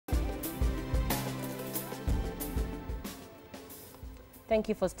Thank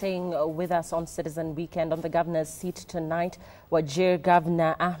you for staying with us on Citizen Weekend. On the governor's seat tonight, Wajir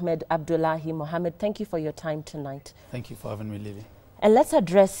Governor Ahmed Abdullahi Mohammed. Thank you for your time tonight. Thank you for having me, Lily. And let's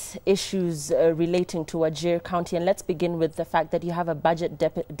address issues relating to Wajir County. And let's begin with the fact that you have a budget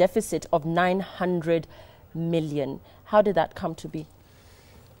deficit of 900 million. How did that come to be?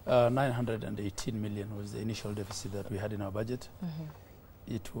 918 million was the initial deficit that we had in our budget.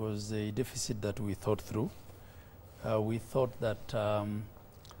 It was a deficit that we thought through. We thought that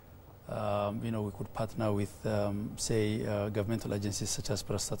we could partner with, say, governmental agencies such as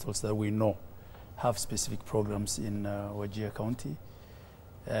parastatals that we know have specific programs in Wajir County,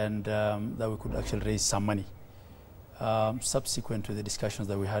 and that we could actually raise some money. Subsequent to the discussions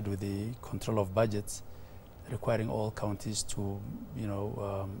that we had with the control of budgets, requiring all counties to,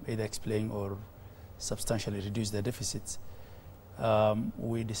 either explain or substantially reduce their deficits,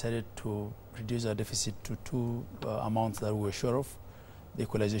 we decided to reduce our deficit to two amounts that we were sure of: the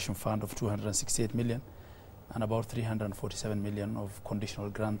equalization fund of 268 million and about 347 million of conditional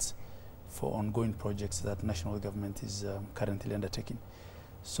grants for ongoing projects that national government is currently undertaking.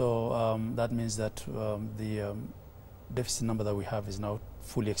 So that means that the deficit number that we have is now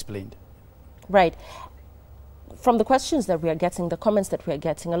fully explained. Right. From the questions that we are getting, the comments that we are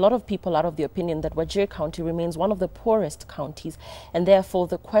getting, a lot of people are of the opinion that Wajir County remains one of the poorest counties, and therefore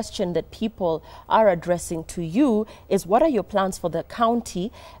the question that people are addressing to you is, what are your plans for the county,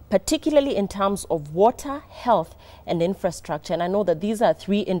 particularly in terms of water, health and infrastructure? And I know that these are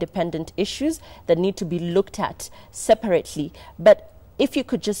three independent issues that need to be looked at separately, but if you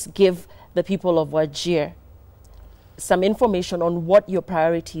could just give the people of Wajir some information on what your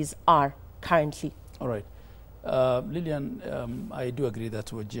priorities are currently. All right. Lillian, I do agree that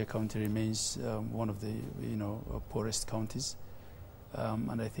Wajir County remains one of the poorest counties,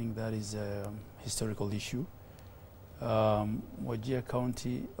 and I think that is a historical issue. Wajir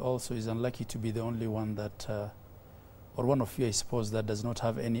County also is unlucky to be the only one that, or one of few, I suppose, that does not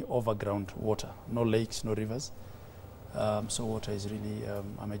have any overground water, no lakes, no rivers. So water is really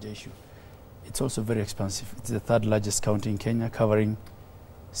a major issue. It's also very expensive. It's the third largest county in Kenya, covering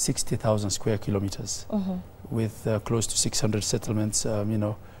 60,000 square kilometers, with close to 600 settlements,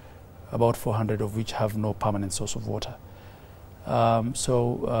 about 400 of which have no permanent source of water.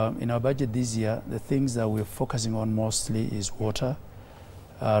 So in our budget this year, the things that we're focusing on mostly is water,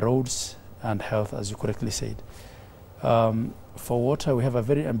 roads and health, as you correctly said. For water, we have a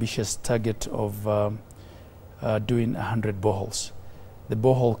very ambitious target of doing 100 boreholes. The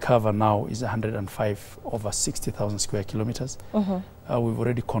borehole cover now is 105 over 60,000 square kilometers. We've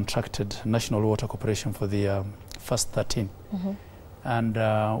already contracted National Water Corporation for the first 13.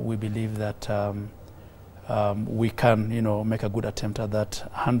 And we believe that we can, make a good attempt at that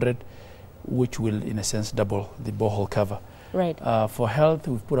 100, which will, in a sense, double the borehole cover. Right. For health,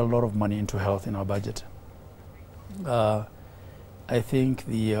 we've put a lot of money into health in our budget. I think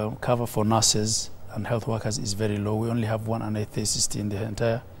the cover for nurses and health workers is very low. We only have one anesthetist in the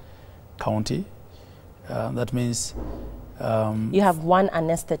entire county. That means you have one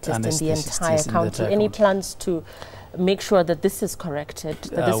anesthetist in the entire county. Any plans to make sure that this is corrected,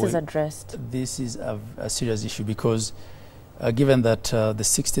 that this is addressed? This is a serious issue because given that the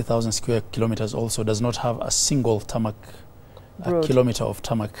 60,000 square kilometers also does not have a single tarmac kilometer of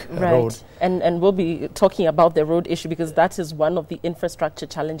tarmac road. And we'll be talking about the road issue because that is one of the infrastructure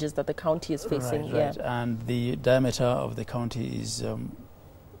challenges that the county is facing here. Right. And the diameter of the county is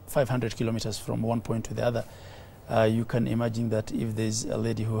 500 kilometers from one point to the other. You can imagine that if there's a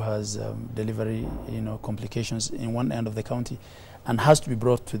lady who has delivery, complications in one end of the county and has to be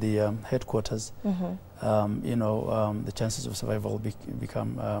brought to the headquarters, the chances of survival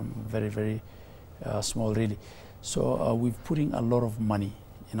become very, very small, really. So we're putting a lot of money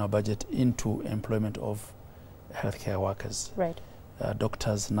in our budget into employment of healthcare workers,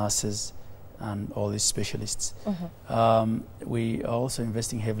 doctors, nurses, and all these specialists. We are also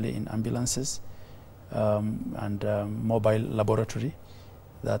investing heavily in ambulances and mobile laboratory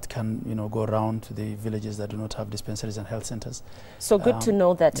that can, go around to the villages that do not have dispensaries and health centers. So good to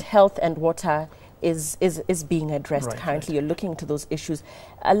know that health and water is being addressed currently. You're looking into those issues.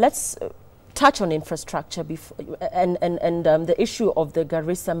 Let's touch on infrastructure before, and the issue of the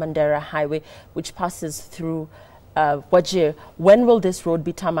Garissa-Mandera highway, which passes through Wajir. When will this road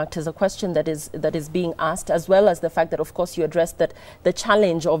be tarmacked is a question that is being asked, as well as the fact that, of course, you addressed that the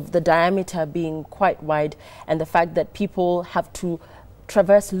challenge of the diameter being quite wide and the fact that people have to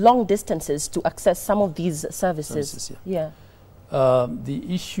traverse long distances to access some of these services. The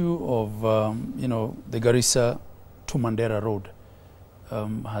issue of the Garissa to Mandera road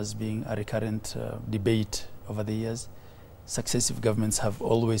has been a recurrent debate over the years. successive governments have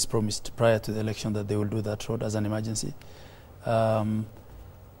always promised prior to the election that they will do that road as an emergency.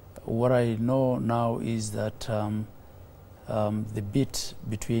 What I know now is that the bit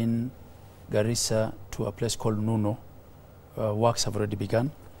between Garissa to a place called Nuno, works have already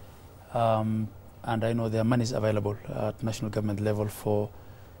begun. And I know there are monies available at national government level for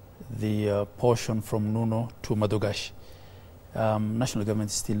the portion from Nuno to Madogash. National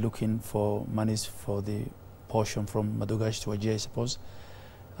government is still looking for monies for the portion from Madogash to Wajir, I suppose.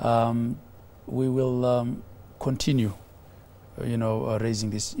 We will continue, raising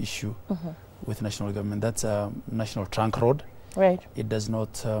this issue with national government. That's a national trunk road. Right. It does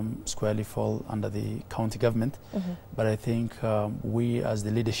not squarely fall under the county government, but I think we, as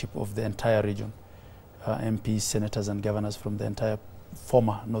the leadership of the entire region, MPs, senators and governors from the entire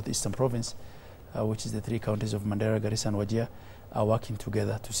former northeastern province, which is the 3 counties of Mandera, Garissa and Wajir, are working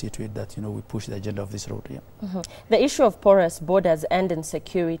together to see to it that we push the agenda of this road. Yeah. The issue of porous borders and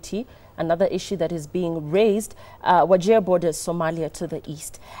insecurity, another issue that is being raised. Wajir borders Somalia to the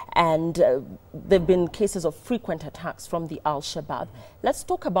east, and there have been cases of frequent attacks from the Al-Shabaab. Let's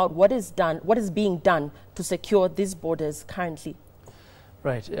talk about what is being done to secure these borders currently.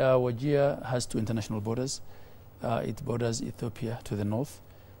 Right. Wajir has 2 international borders. It borders Ethiopia to the north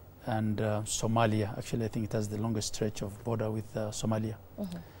and Somalia. Actually, I think it has the longest stretch of border with Somalia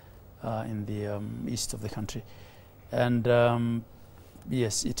in the east of the country. And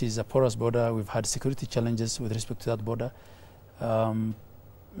yes, it is a porous border. We've had security challenges with respect to that border,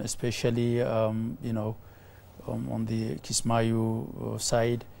 especially on the Kismayu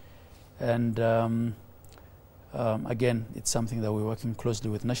side. And again, it's something that we're working closely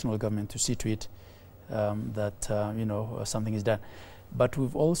with national government to see to it that something is done. But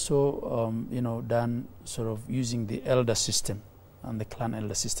we've also done sort of using the elder system and the clan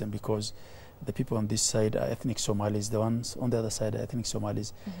elder system, because the people on this side are ethnic Somalis, the ones on the other side are ethnic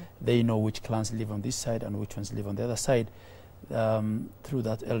Somalis. They know which clans live on this side and which ones live on the other side. Through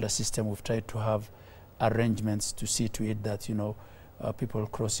that elder system, we've tried to have arrangements to see to it that people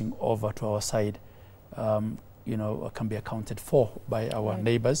crossing over to our side can be accounted for by our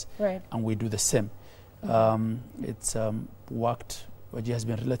neighbors, and we do the same. It's worked. Wajir has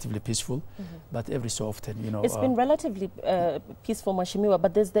been relatively peaceful, but every so often, it's been relatively peaceful, Mheshimiwa,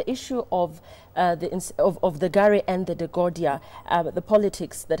 but there's the issue of the Gare and the Degodia, the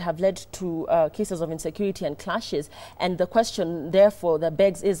politics that have led to cases of insecurity and clashes. And the question, therefore, that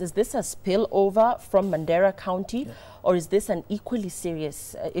begs is this a spillover from Mandera County, or is this an equally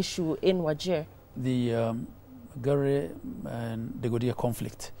serious issue in Wajir? The Gare and Degodia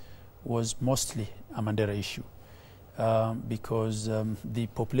conflict was mostly a Mandera issue. Because the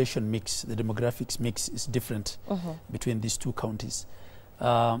population mix, the demographics mix is different between these 2 counties.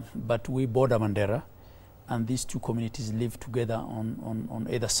 But we border Mandera, and these 2 communities live together on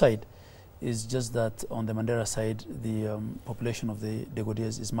either side. It's just that on the Mandera side, the population of the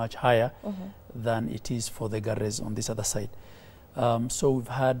Degodias is much higher than it is for the Gares on this other side. So we've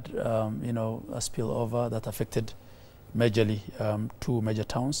had, a spillover that affected majorly 2 major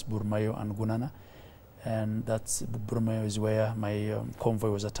towns, Burmayo and Gunana. And that's Burmayo is where my convoy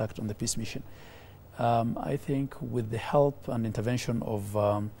was attacked on the peace mission. I think with the help and intervention of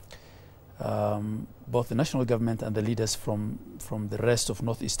both the national government and the leaders from the rest of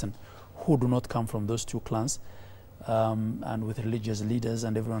Northeastern, who do not come from those 2 clans, and with religious leaders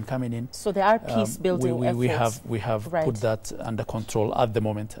and everyone coming in. So there are peace building efforts. We have put that under control at the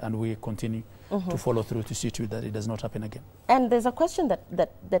moment, and we continue to follow through to see to it that it does not happen again. And there's a question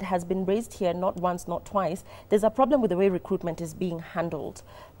that has been raised here, not once, not twice. There's a problem with the way recruitment is being handled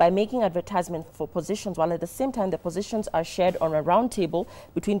by making advertisements for positions, while at the same time the positions are shared on a round table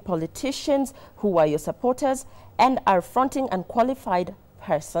between politicians who are your supporters and are fronting unqualified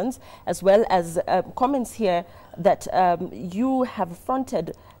persons, as well as comments here that you have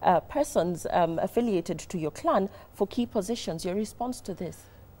fronted persons affiliated to your clan for key positions. Your response to this?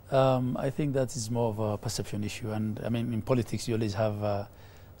 I think that is more of a perception issue, and I mean, in politics you always have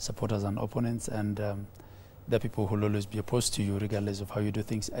supporters and opponents, and there are people who will always be opposed to you regardless of how you do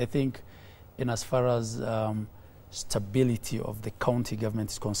things. I think in as far as stability of the county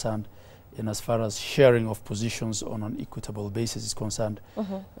government is concerned, in as far as sharing of positions on an equitable basis is concerned,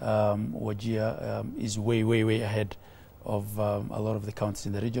 Wajir is way ahead of a lot of the counties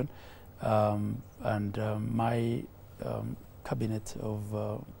in the region, and my cabinet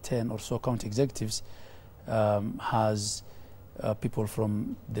of 10 or so county executives has people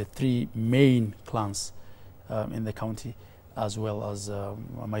from the 3 main clans in the county, as well as a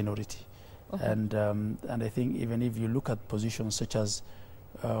minority. And I think even if you look at positions such as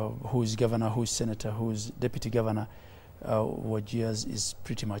who is governor, who is senator, who is deputy governor, Wajir's is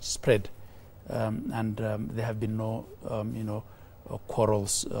pretty much spread, and there have been no,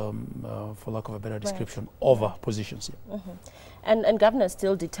 quarrels, for lack of a better description, over positions. Yeah. And Governor is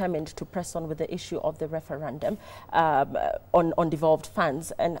still determined to press on with the issue of the referendum on devolved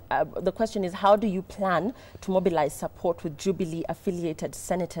funds. And the question is, how do you plan to mobilize support with Jubilee-affiliated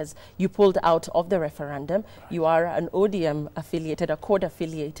senators? You pulled out of the referendum. Right. You are an ODM-affiliated, a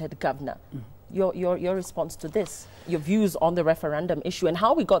CORD-affiliated governor. Your response to this, your views on the referendum issue and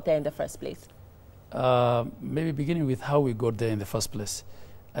how we got there in the first place? Maybe beginning with how we got there in the first place.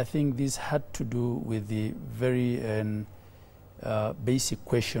 I think this had to do with the very basic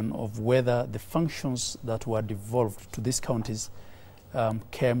question of whether the functions that were devolved to these counties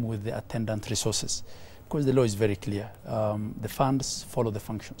came with the attendant resources. Because the law is very clear. The funds follow the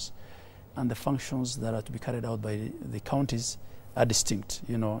functions. And the functions that are to be carried out by the counties are distinct.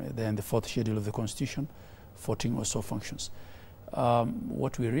 You know, they're in the 4th schedule of the Constitution, 14 or so functions.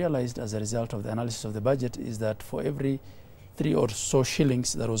 What we realized as a result of the analysis of the budget is that for every 3 or so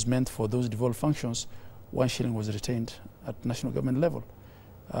shillings that was meant for those devolved functions, 1 shilling was retained at national government level.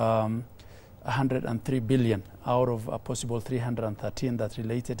 103 billion out of a possible 313 that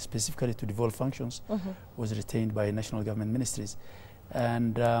related specifically to devolved functions was retained by national government ministries.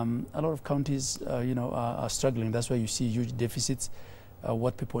 And a lot of counties, are struggling. That's why you see huge deficits.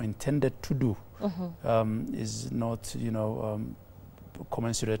 What people intended to do is not,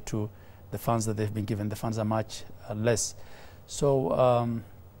 commensurate to the funds that they've been given. The funds are much less. So,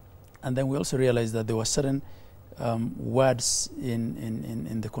 and then we also realized that there were certain words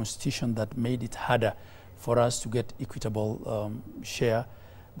in the Constitution that made it harder for us to get equitable share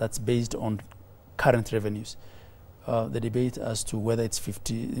that's based on current revenues. The debate as to whether it's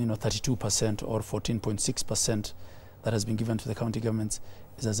 32% or 14.6% that has been given to the county governments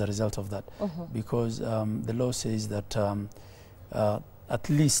is as a result of that. Because the law says that at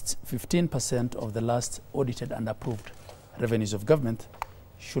least 15% of the last audited and approved revenues of government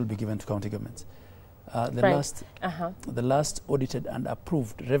should be given to county governments. The last audited and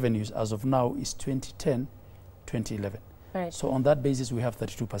approved revenues as of now is 2010, 2011. Right. So on that basis, we have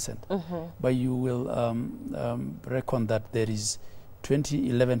 32%. But you will reckon that there is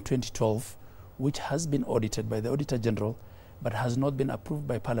 2011, 2012, which has been audited by the Auditor General, but has not been approved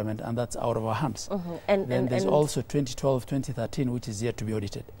by Parliament, and that's out of our hands. And then there's also 2012, 2013, which is yet to be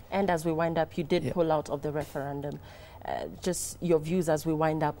audited. And as we wind up, you did pull out of the referendum. Just your views as we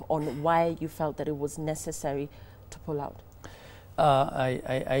wind up on why you felt that it was necessary to pull out.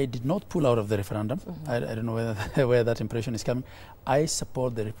 I did not pull out of the referendum. I don't know where that impression is coming. I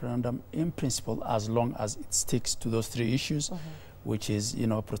support the referendum in principle as long as it sticks to those 3 issues, which is,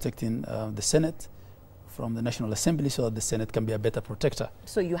 protecting the Senate from the National Assembly so that the Senate can be a better protector.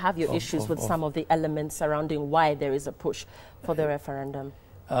 So you have your issues with some of the elements surrounding why there is a push for the referendum.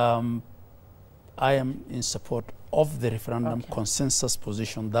 I am in support of the referendum consensus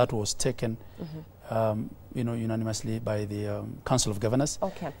position that was taken unanimously by the Council of Governors.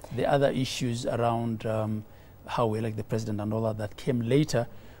 The other issues around how we elect the president and all that came later,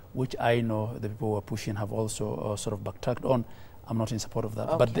 which I know the people who are pushing have also sort of backtracked on. I'm not in support of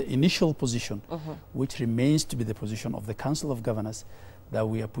that. But the initial position, which remains to be the position of the Council of Governors, that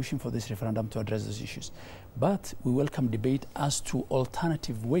we are pushing for this referendum to address those issues. But we welcome debate as to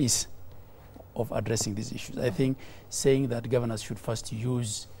alternative ways of addressing these issues. I think saying that governors should first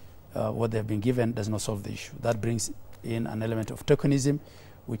use what they have been given does not solve the issue. That brings in an element of tokenism,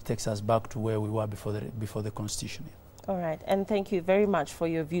 which takes us back to where we were before the Constitution. All right, and thank you very much for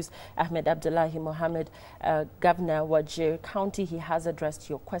your views, Ahmed Abdullahi Mohammed, Governor Wajir County. He has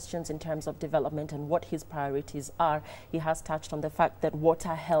addressed your questions in terms of development and what his priorities are. He has touched on the fact that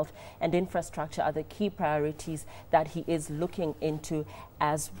water, health and infrastructure are the key priorities that he is looking into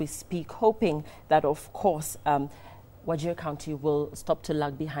as we speak, hoping that, of course, Wajir County will stop to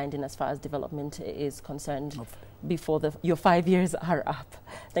lag behind in as far as development is concerned before your 5 years are up.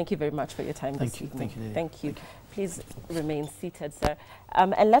 Thank you very much for your time this evening. Thank you. Please remain seated, sir.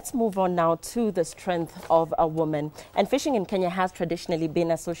 And let's move on now to the strength of a woman. And fishing in Kenya has traditionally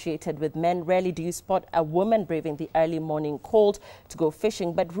been associated with men. Rarely do you spot a woman braving the early morning cold to go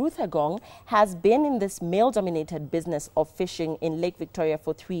fishing. But Ruth Agong has been in this male-dominated business of fishing in Lake Victoria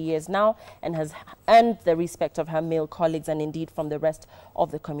for 3 years now and has earned the respect of her male colleagues and indeed from the rest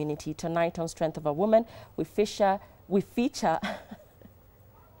of the community. Tonight on Strength of a Woman, we feature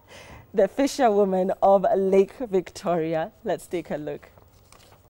the fisherwoman of Lake Victoria. Let's take a look.